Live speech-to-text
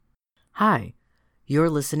Hi, you're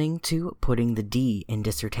listening to Putting the D in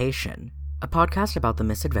Dissertation, a podcast about the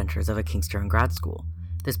misadventures of a Kingstern grad school.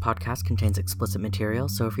 This podcast contains explicit material,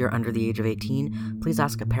 so if you're under the age of 18, please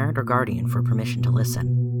ask a parent or guardian for permission to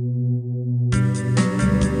listen.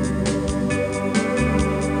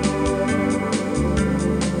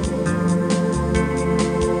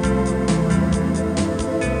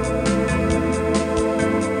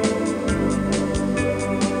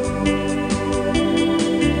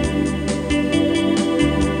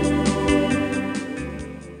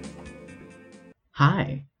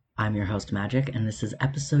 Hi, I'm your host Magic, and this is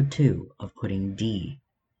episode 2 of Putting D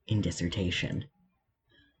in Dissertation.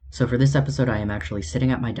 So for this episode, I am actually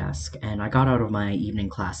sitting at my desk, and I got out of my evening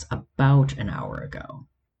class about an hour ago.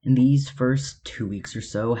 And these first 2 weeks or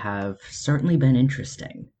so have certainly been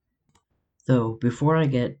interesting. Though, before I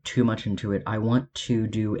get too much into it, I want to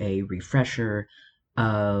do a refresher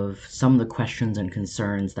of some of the questions and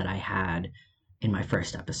concerns that I had in my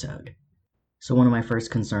first episode. So one of my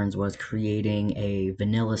first concerns was creating a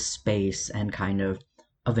vanilla space and kind of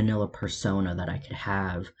a vanilla persona that I could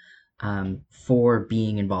have for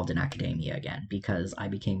being involved in academia again, because I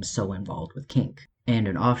became so involved with kink. And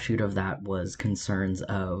an offshoot of that was concerns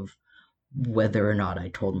of whether or not I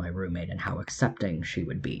told my roommate and how accepting she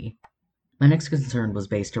would be. My next concern was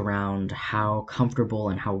based around how comfortable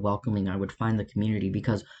and how welcoming I would find the community,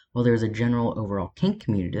 because while there's a general overall kink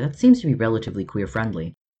community that seems to be relatively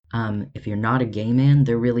queer-friendly, if you're not a gay man,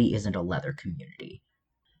 there really isn't a leather community.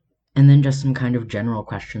 And then just some kind of general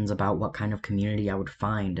questions about what kind of community I would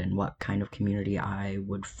find and what kind of community I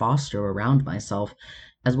would foster around myself,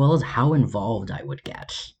 as well as how involved I would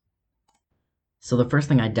get. So the first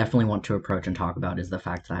thing I definitely want to approach and talk about is the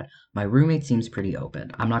fact that my roommate seems pretty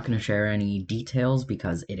open. I'm not going to share any details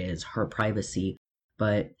because it is her privacy,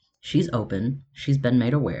 but she's open, she's been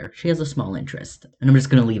made aware, she has a small interest, and I'm just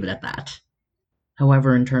going to leave it at that.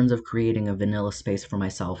 However, in terms of creating a vanilla space for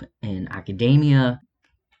myself in academia,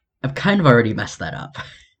 I've kind of already messed that up.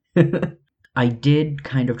 I did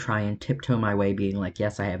kind of try and tiptoe my way being like,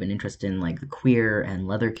 yes, I have an interest in like the queer and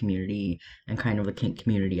leather community and kind of the kink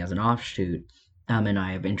community as an offshoot, and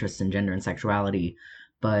I have interest in gender and sexuality,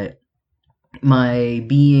 but my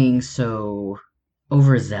being so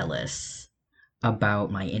overzealous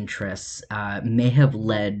about my interests may have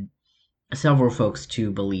led several folks to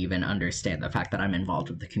believe and understand the fact that I'm involved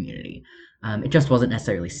with the community. It just wasn't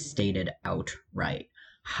necessarily stated outright.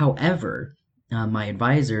 However, my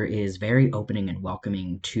advisor is very opening and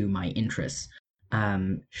welcoming to my interests.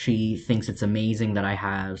 She thinks it's amazing that I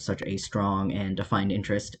have such a strong and defined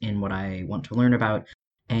interest in what I want to learn about,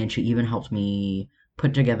 and she even helped me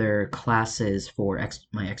put together classes for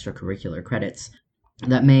my extracurricular credits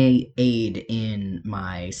that may aid in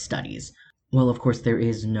my studies. Well, of course, there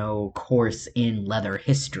is no course in leather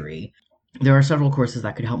history. There are several courses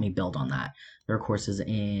that could help me build on that. There are courses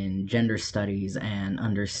in gender studies and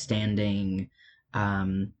understanding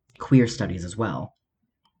queer studies as well.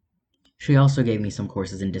 She also gave me some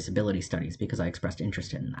courses in disability studies because I expressed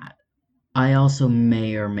interest in that. I also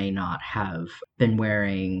may or may not have been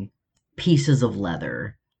wearing pieces of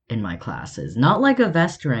leather in my classes. Not like a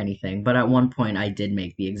vest or anything, but at one point I did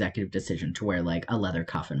make the executive decision to wear like a leather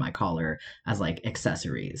cuff in my collar as like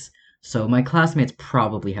accessories. So my classmates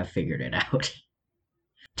probably have figured it out.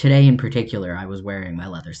 Today in particular, I was wearing my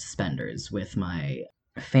leather suspenders with my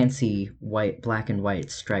fancy black and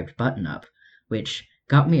white striped button-up, which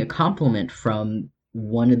got me a compliment from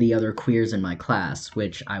one of the other queers in my class,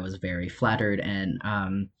 which I was very flattered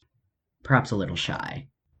and perhaps a little shy.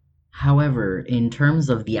 However, in terms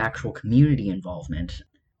of the actual community involvement,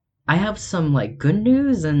 I have some like good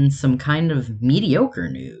news and some kind of mediocre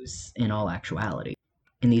news in all actuality.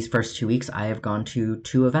 In these first 2 weeks, I have gone to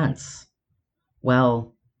 2 events.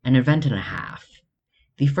 Well, an event and a half.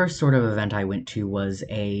 The first sort of event I went to was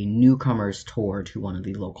a newcomer's tour to one of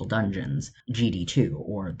the local dungeons, GD2,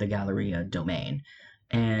 or the Galleria Domain,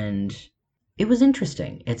 and it was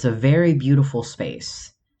interesting. It's a very beautiful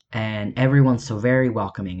space, and everyone's so very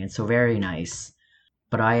welcoming and so very nice,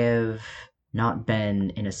 but I have not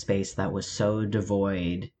been in a space that was so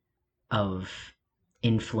devoid of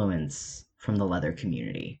influence from the leather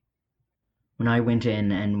community. When I went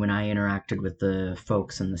in and when I interacted with the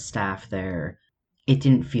folks and the staff there, it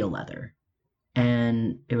didn't feel leather,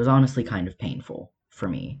 and it was honestly kind of painful for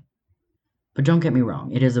me. But don't get me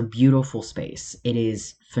wrong, it is a beautiful space. It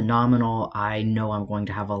is phenomenal. I know I'm going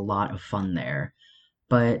to have a lot of fun there,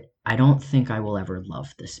 but I don't think I will ever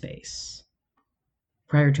love this space.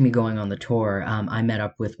 Prior to me going on the tour, I met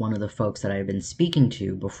up with one of the folks that I had been speaking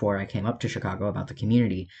to before I came up to Chicago about the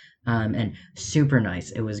community, and super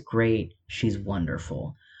nice. It was great. She's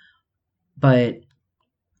wonderful. But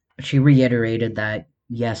she reiterated that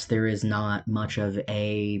yes, there is not much of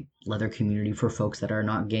a leather community for folks that are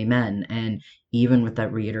not gay men. And even with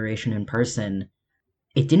that reiteration in person,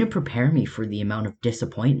 it didn't prepare me for the amount of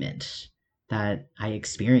disappointment that I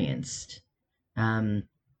experienced. Um,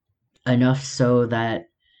 Enough so that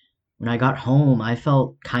when I got home, I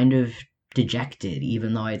felt kind of dejected,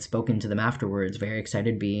 even though I had spoken to them afterwards, very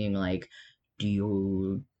excited, being like, do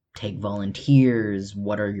you take volunteers?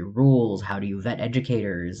 What are your rules? How do you vet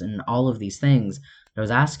educators? And all of these things that I was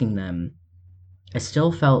asking them, I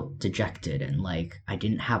still felt dejected and like I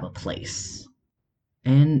didn't have a place.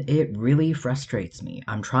 And it really frustrates me.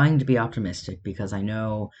 I'm trying to be optimistic because I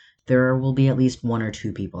know there will be at least one or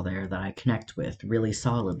two people there that I connect with really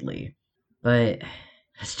solidly. But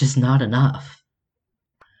it's just not enough.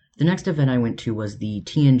 The next event I went to was the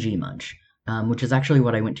TNG Munch, which is actually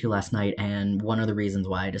what I went to last night, and one of the reasons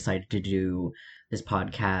why I decided to do this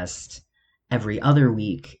podcast every other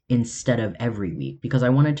week instead of every week, because I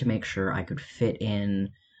wanted to make sure I could fit in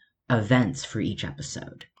events for each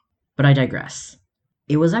episode. But I digress.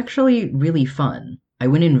 It was actually really fun. I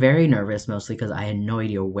went in very nervous, mostly because I had no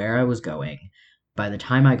idea where I was going. By the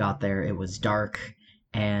time I got there, it was dark,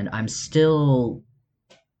 and I'm still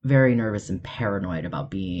very nervous and paranoid about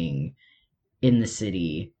being in the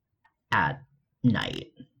city at night,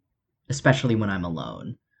 especially when I'm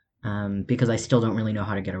alone. Because I still don't really know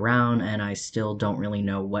how to get around, and I still don't really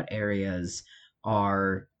know what areas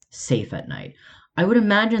are safe at night. I would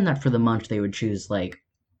imagine that for the Munch, they would choose like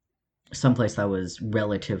someplace that was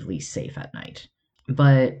relatively safe at night.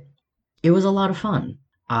 But it was a lot of fun.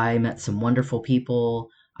 I met some wonderful people.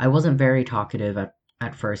 I wasn't very talkative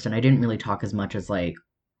at first, and I didn't really talk as much as like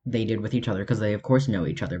they did with each other because they of course know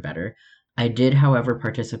each other better. I did, however,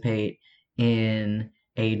 participate in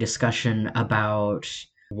a discussion about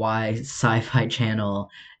why Sci-Fi Channel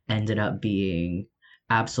ended up being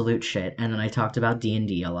absolute shit, and then I talked about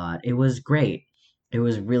D&D a lot. It was great. It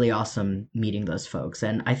was really awesome meeting those folks,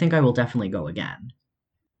 and I think I will definitely go again.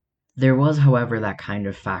 There was, however, that kind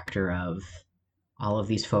of factor of all of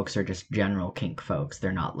these folks are just general kink folks.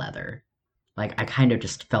 They're not leather. Like, I kind of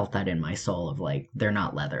just felt that in my soul of like, they're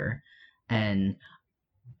not leather. And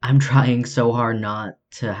I'm trying so hard not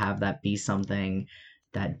to have that be something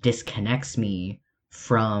that disconnects me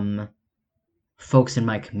from folks in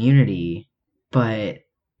my community, but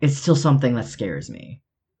it's still something that scares me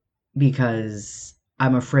because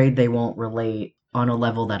I'm afraid they won't relate on a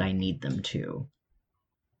level that I need them to.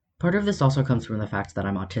 Part of this also comes from the fact that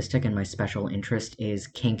I'm autistic and my special interest is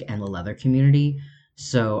kink and the leather community.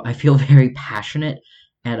 So I feel very passionate,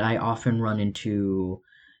 and I often run into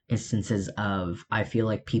instances of I feel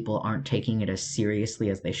like people aren't taking it as seriously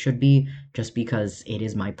as they should be just because it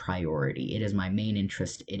is my priority. It is my main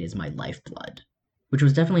interest. It is my lifeblood. Which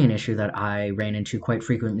was definitely an issue that I ran into quite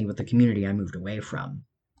frequently with the community I moved away from.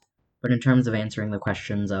 But in terms of answering the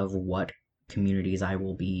questions of what communities I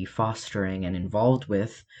will be fostering and involved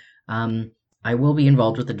with, um, I will be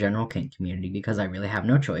involved with the general kink community because I really have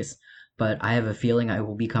no choice. But I have a feeling I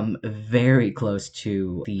will become very close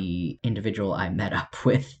to the individual I met up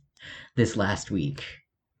with this last week.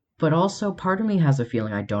 But also, part of me has a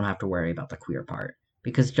feeling I don't have to worry about the queer part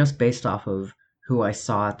because just based off of who I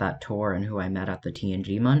saw at that tour and who I met at the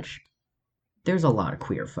TNG Munch, there's a lot of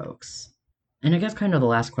queer folks. And I guess kind of the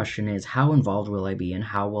last question is how involved will I be and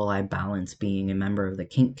how will I balance being a member of the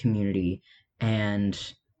kink community and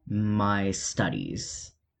my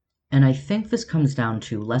studies? And I think this comes down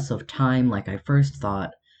to less of time, like I first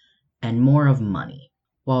thought, and more of money.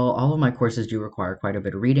 While all of my courses do require quite a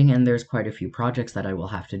bit of reading and there's quite a few projects that I will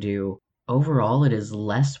have to do, overall it is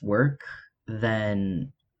less work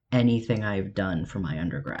than anything I've done for my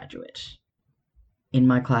undergraduate. In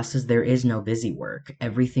my classes, there is no busy work.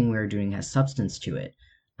 Everything we're doing has substance to it.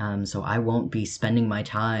 So I won't be spending my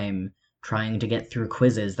time trying to get through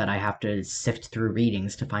quizzes that I have to sift through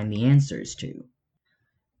readings to find the answers to.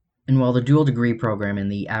 And while the dual degree program and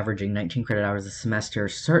the averaging 19 credit hours a semester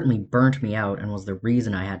certainly burnt me out and was the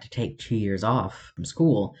reason I had to take 2 years off from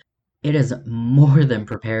school, it has more than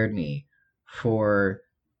prepared me for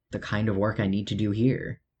the kind of work I need to do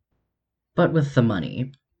here. But with the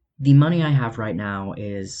money I have right now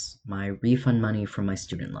is my refund money from my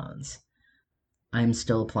student loans. I'm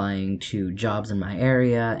still applying to jobs in my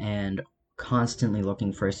area and constantly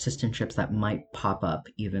looking for assistantships that might pop up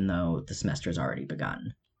even though the semester's already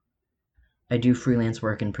begun. I do freelance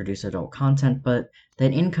work and produce adult content, but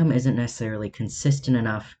that income isn't necessarily consistent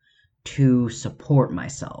enough to support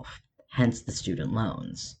myself, hence the student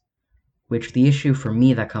loans. Which the issue for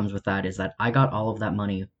me that comes with that is that I got all of that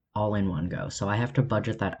money all in one go, so I have to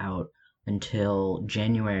budget that out until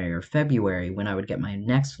January or February when I would get my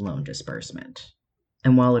next loan disbursement.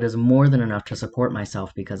 And while it is more than enough to support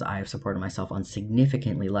myself because I have supported myself on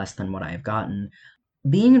significantly less than what I have gotten,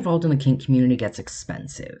 being involved in the kink community gets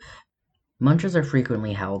expensive. Munches are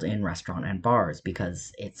frequently held in restaurants and bars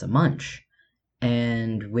because it's a munch.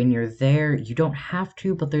 And when you're there, you don't have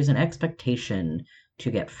to, but there's an expectation to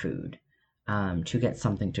get food, to get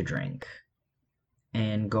something to drink.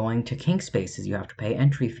 And going to kink spaces, you have to pay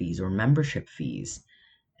entry fees or membership fees,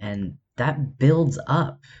 and that builds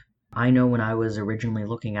up. I know when I was originally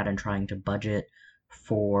looking at and trying to budget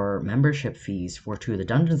for membership fees for two of the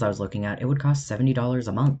dungeons I was looking at, it would cost $70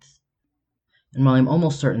 a month. And while I'm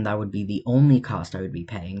almost certain that would be the only cost I would be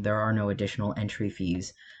paying, there are no additional entry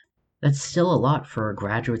fees, that's still a lot for a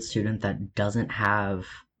graduate student that doesn't have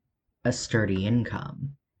a sturdy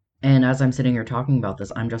income. And as I'm sitting here talking about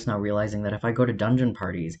this, I'm just now realizing that if I go to dungeon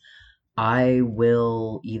parties, I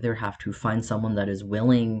will either have to find someone that is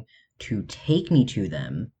willing to take me to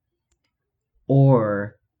them,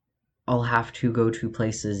 or I'll have to go to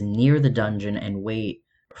places near the dungeon and wait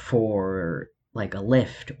for like a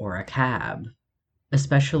Lyft or a cab.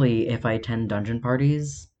 Especially if I attend dungeon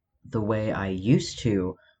parties the way I used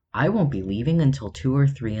to, I won't be leaving until 2 or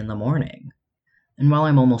 3 in the morning. And while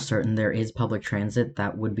I'm almost certain there is public transit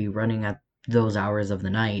that would be running at those hours of the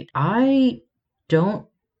night, I don't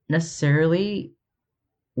necessarily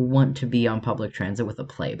want to be on public transit with a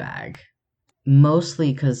play bag.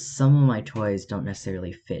 Mostly because some of my toys don't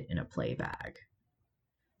necessarily fit in a play bag.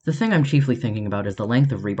 The thing I'm chiefly thinking about is the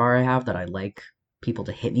length of rebar I have that I like people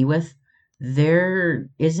to hit me with. There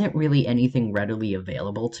isn't really anything readily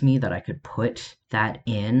available to me that I could put that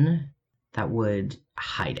in that would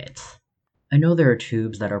hide it. I know there are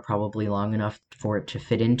tubes that are probably long enough for it to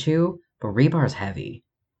fit into, but rebar's heavy.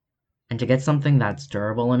 And to get something that's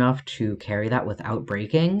durable enough to carry that without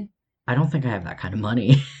breaking, I don't think I have that kind of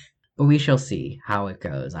money. But we shall see how it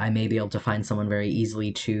goes. I may be able to find someone very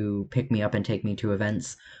easily to pick me up and take me to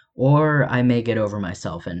events, or I may get over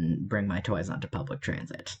myself and bring my toys onto public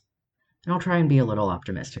transit. And I'll try and be a little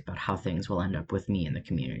optimistic about how things will end up with me in the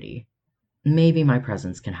community. Maybe my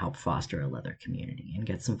presence can help foster a leather community and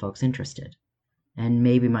get some folks interested. And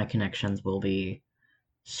maybe my connections will be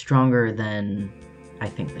stronger than I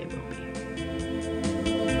think they will be.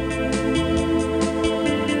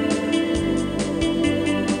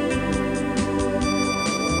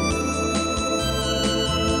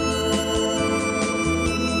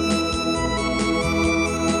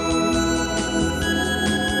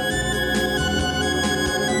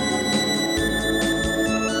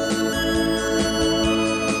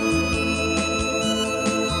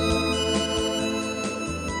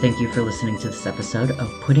 Thank you for listening to this episode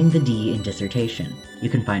of Putting the D in Dissertation. You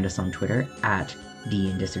can find us on Twitter at D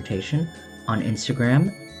in Dissertation, on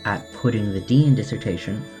Instagram at Putting the D in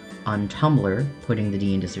Dissertation, on Tumblr,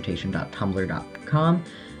 puttingthedindissertation.tumblr.com,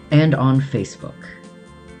 and on Facebook.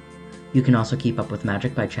 You can also keep up with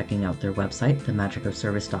Magic by checking out their website,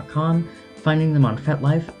 themagicofservice.com, finding them on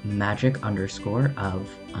FetLife,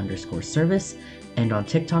 magic_of_service, and on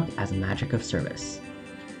TikTok as Magic of Service.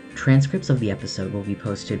 Transcripts of the episode will be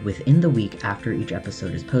posted within the week after each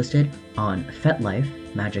episode is posted on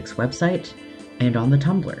FetLife, Magic's website, and on the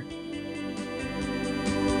Tumblr,